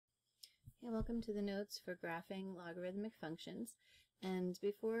Hey, welcome to the notes for graphing logarithmic functions. And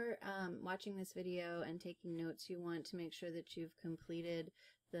before watching this video and taking notes, you want to make sure that you've completed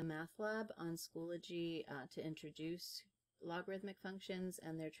the math lab on Schoology to introduce logarithmic functions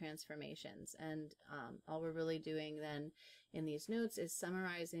and their transformations. And all we're really doing then in these notes is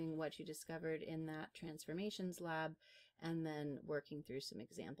summarizing what you discovered in that transformations lab and then working through some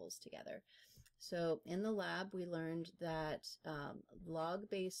examples together. So in the lab we learned that log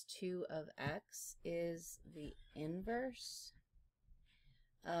base 2 of x is the inverse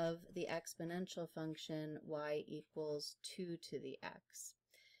of the exponential function y equals 2 to the x.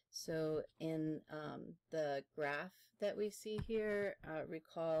 So in the graph that we see here,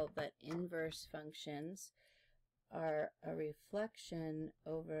 recall that inverse functions are a reflection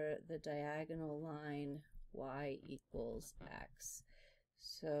over the diagonal line y equals x.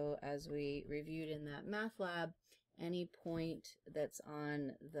 So as we reviewed in that math lab, any point that's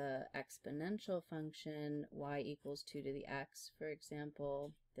on the exponential function y equals 2 to the x, for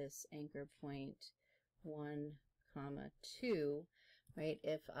example, this anchor point 1, 2, right?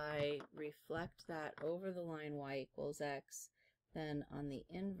 If I reflect that over the line y equals x, then on the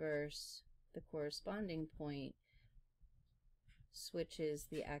inverse, the corresponding point switches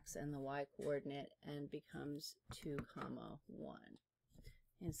the x and the y coordinate and becomes 2, 1.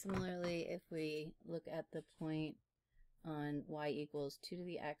 And similarly, if we look at the point on y equals 2 to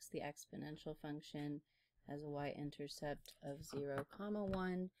the x, the exponential function has a y-intercept of 0,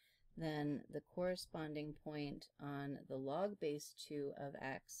 1, then the corresponding point on the log base 2 of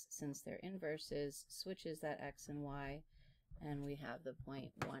x, since they're inverses, switches that x and y, and we have the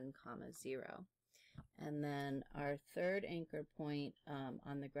point 1, 0. And then our third anchor point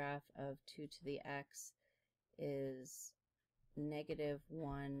on the graph of 2 to the x is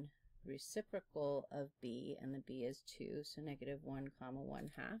 -1 reciprocal of b, and the b is 2, so -1,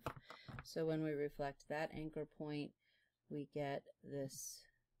 1/2. So when we reflect that anchor point, we get this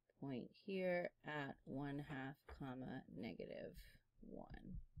point here at 1/2,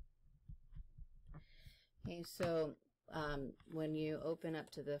 -1. Okay, so when you open up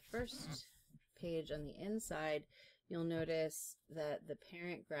to the first page on the inside, you'll notice that the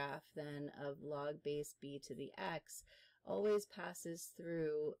parent graph then of log base b to the x always passes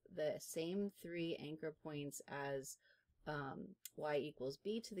through the same 3 anchor points as y equals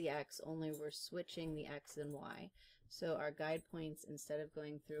b to the x, only we're switching the x and y. So our guide points, instead of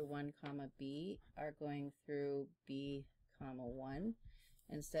going through 1, b, are going through b, 1.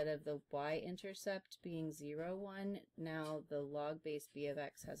 Instead of the y-intercept being 0, 1, now the log base b of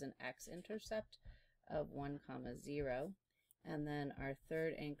x has an x-intercept of 1, 0. And then our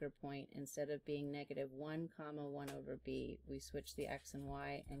third anchor point, instead of being -1, 1 over b, we switch the x and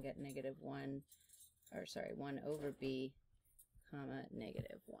y and get 1 over b,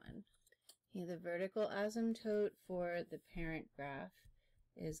 -1. Okay, the vertical asymptote for the parent graph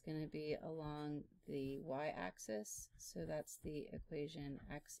is going to be along the y-axis, so that's the equation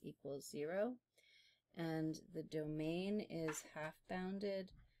x equals 0. And the domain is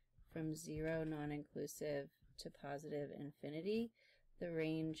half-bounded from 0 non-inclusive to positive infinity. The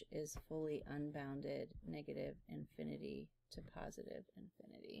range is fully unbounded, -infinity to positive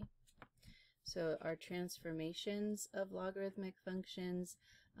infinity. So our transformations of logarithmic functions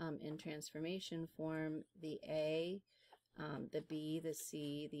in transformation form, the a, the b, the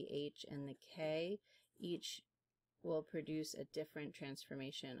c, the h, and the k, each will produce a different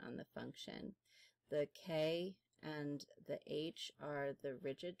transformation on the function. The k and the h are the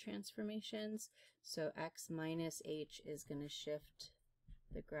rigid transformations, so x minus h is going to shift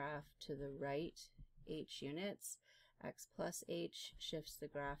the graph to the right h units. X plus h shifts the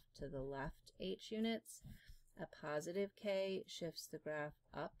graph to the left h units. A positive k shifts the graph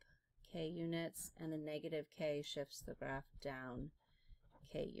up k units, and a negative k shifts the graph down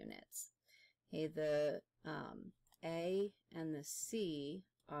k units. Okay, the a and the c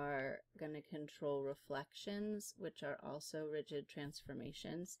are going to control reflections, which are also rigid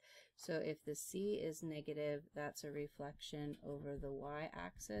transformations. So if the c is negative, that's a reflection over the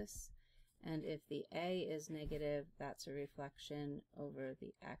y-axis, and if the a is negative, that's a reflection over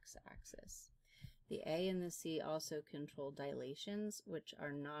the x-axis. The a and the c also control dilations, which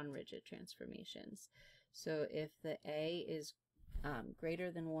are non-rigid transformations. So if the a is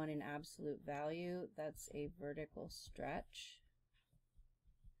greater than 1 in absolute value, that's a vertical stretch.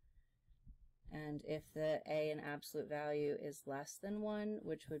 And if the a in absolute value is less than 1,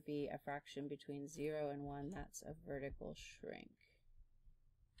 which would be a fraction between 0 and 1, that's a vertical shrink.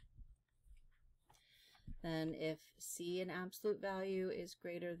 Then if c in absolute value is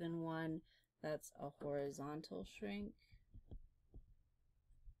greater than 1, that's a horizontal shrink.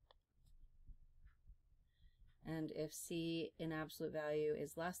 and if c in absolute value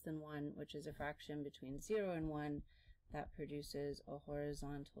is less than 1, which is a fraction between 0 and 1, that produces a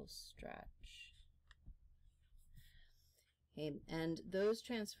horizontal stretch. Okay, and those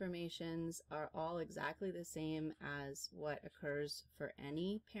transformations are all exactly the same as what occurs for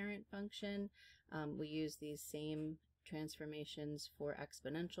any parent function. We use these same transformations for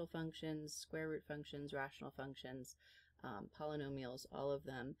exponential functions, square root functions, rational functions, polynomials, all of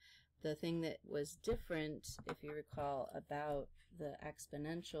them. The thing that was different, if you recall, about the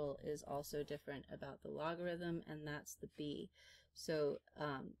exponential is also different about the logarithm, and that's the b. So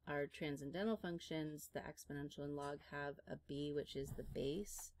our transcendental functions, the exponential and log, have a b, which is the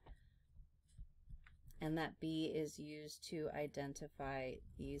base, and that b is used to identify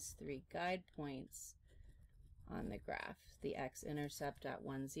these 3 guide points on the graph, the x-intercept at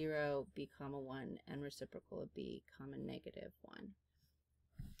 1, 0, b comma 1, and reciprocal of b comma negative 1.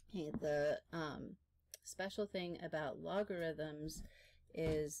 Okay, the special thing about logarithms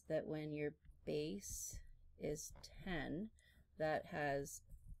is that when your base is 10, that has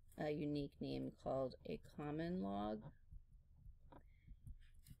a unique name called a common log.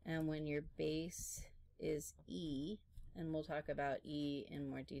 And when your base is e, and we'll talk about e in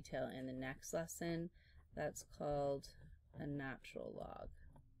more detail in the next lesson, that's called a natural log.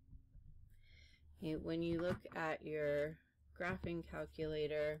 Okay, when you look at your graphing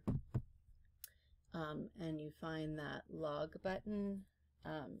calculator and you find that log button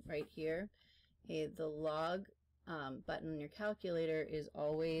right here, okay, the log button on your calculator is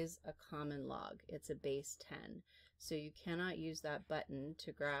always a common log. It's a base 10. So you cannot use that button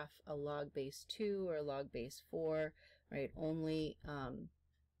to graph a log base 2 or a log base 4, right? Only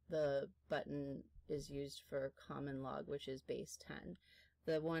the button is used for common log, which is base 10.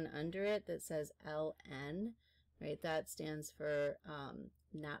 The one under it that says ln, right, that stands for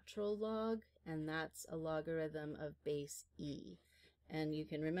natural log, and that's a logarithm of base e. And you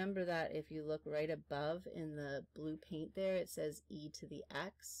can remember that if you look right above in the blue paint there, it says e to the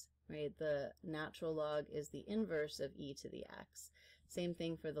x, right? The natural log is the inverse of e to the x. Same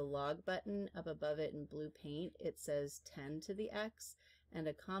thing for the log button up above it in blue paint, it says 10 to the x, and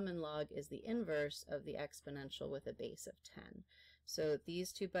a common log is the inverse of the exponential with a base of 10. So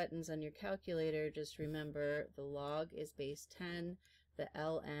these 2 buttons on your calculator, just remember the log is base 10, the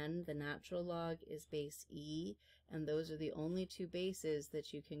ln, the natural log, is base e, and those are the only 2 bases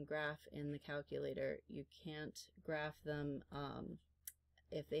that you can graph in the calculator. You can't graph them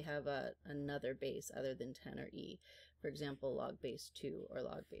if they have another base other than 10 or e. For example, log base 2 or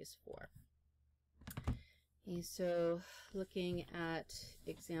log base 4. Okay, so looking at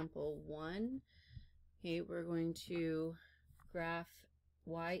example 1, okay, we're going to graph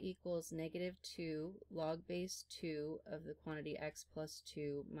y equals negative 2 log base 2 of the quantity x plus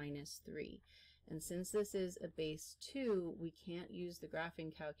 2 minus 3. And since this is a base 2, we can't use the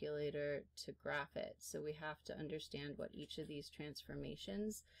graphing calculator to graph it. So we have to understand what each of these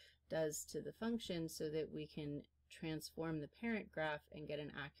transformations does to the function so that we can transform the parent graph and get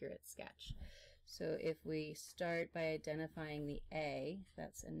an accurate sketch. So if we start by identifying the a,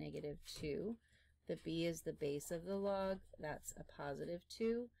 that's a negative 2. The b is the base of the log, that's a positive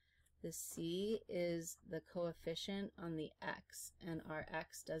 2. The c is the coefficient on the x, and our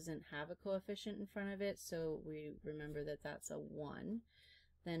x doesn't have a coefficient in front of it, so we remember that that's a 1.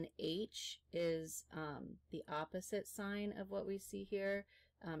 Then h is the opposite sign of what we see here.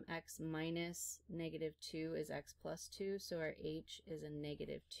 X minus negative 2 is x plus 2, so our h is a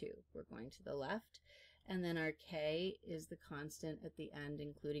negative 2. We're going to the left. And then our k is the constant at the end,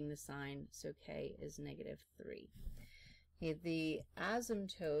 including the sign, so k is negative 3. Okay, the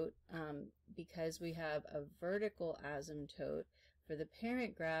asymptote, because we have a vertical asymptote, for the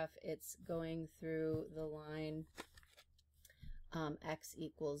parent graph, it's going through the line x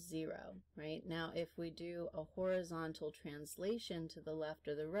equals 0, right? Now, if we do a horizontal translation to the left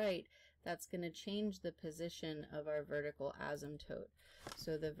or the right, that's going to change the position of our vertical asymptote.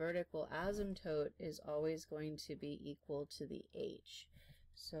 So the vertical asymptote is always going to be equal to the h.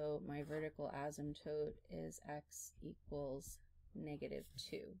 So my vertical asymptote is x equals negative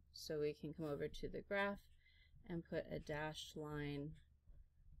 2. So we can come over to the graph and put a dashed line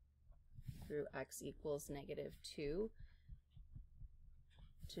through x equals negative 2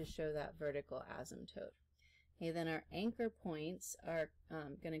 to show that vertical asymptote. Okay, then our anchor points are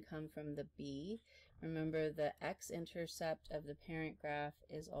going to come from the b. Remember, the x-intercept of the parent graph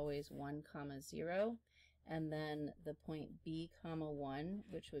is always 1, 0, and then the point b, 1,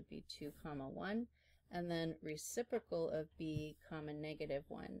 which would be 2, 1, and then reciprocal of b, negative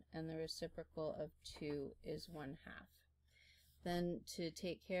 1, and the reciprocal of 2 is 1/2. Then to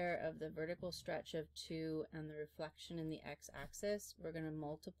take care of the vertical stretch of 2 and the reflection in the x-axis, we're going to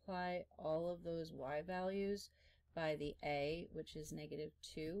multiply all of those y values by the a, which is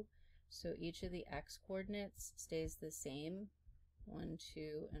 -2. So each of the x coordinates stays the same, 1,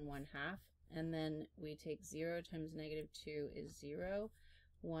 2, and 1/2. And then we take 0 times -2 is 0,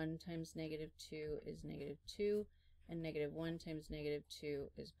 1 times -2 is -2, and -1 times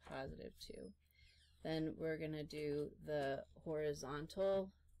 -2 is +2. Then we're going to do the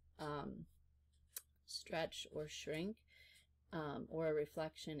horizontal stretch or shrink or a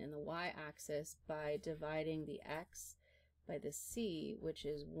reflection in the y-axis by dividing the x by the c, which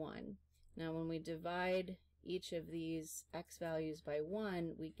is 1. Now when we divide each of these x values by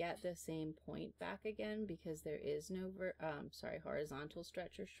 1, we get the same point back again because there is no horizontal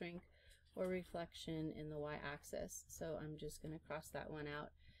stretch or shrink or reflection in the y-axis. So I'm just going to cross that one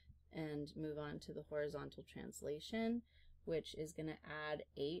out and move on to the horizontal translation, which is going to add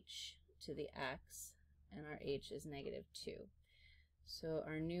h to the x, and our h is -2. So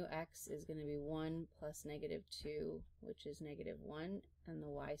our new x is going to be 1 plus -2, which is -1, and the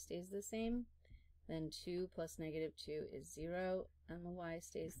y stays the same. Then 2 plus -2 is 0, and the y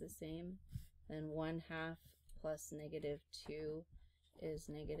stays the same. Then 1/2 plus -2 is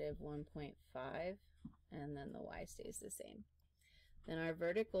 -1.5, and then the y stays the same. Then our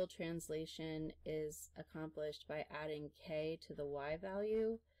vertical translation is accomplished by adding k to the y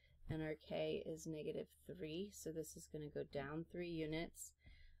value, and our k is -3, so this is going to go down 3 units.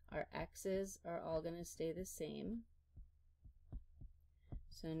 Our x's are all going to stay the same,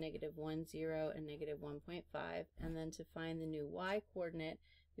 so -1, 0, and -1.5, and then to find the new y coordinate,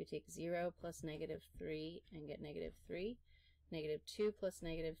 we take 0 plus -3 and get -3. -2 plus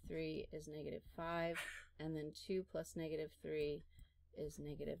 -3 is -5, and then 2 plus -3 is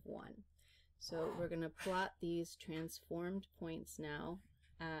 -1. So we're going to plot these transformed points now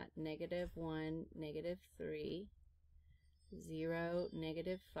at -1, -3, 0,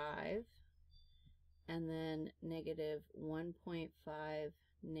 -5, and then -1.5,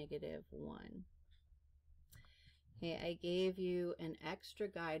 -1. Okay, I gave you an extra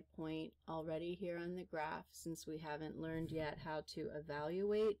guide point already here on the graph since we haven't learned yet how to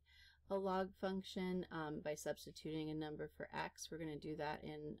evaluate a log function by substituting a number for x. We're going to do that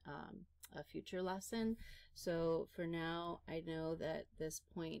in a future lesson. So for now, I know that this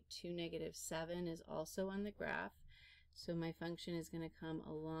point 2, -7 is also on the graph. So my function is going to come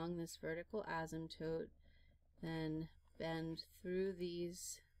along this vertical asymptote, then bend through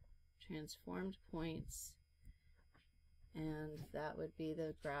these transformed points, and that would be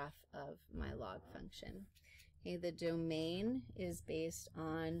the graph of my log function. Okay, the domain is based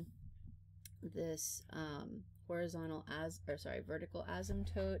on this vertical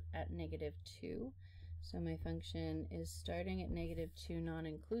asymptote at -2. So my function is starting at -2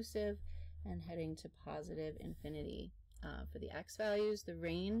 non-inclusive and heading to +infinity. For the x values, the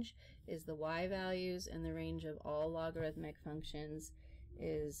range is the y values, and the range of all logarithmic functions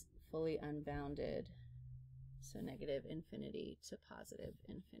is fully unbounded, so -infinity to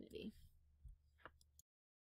 +infinity.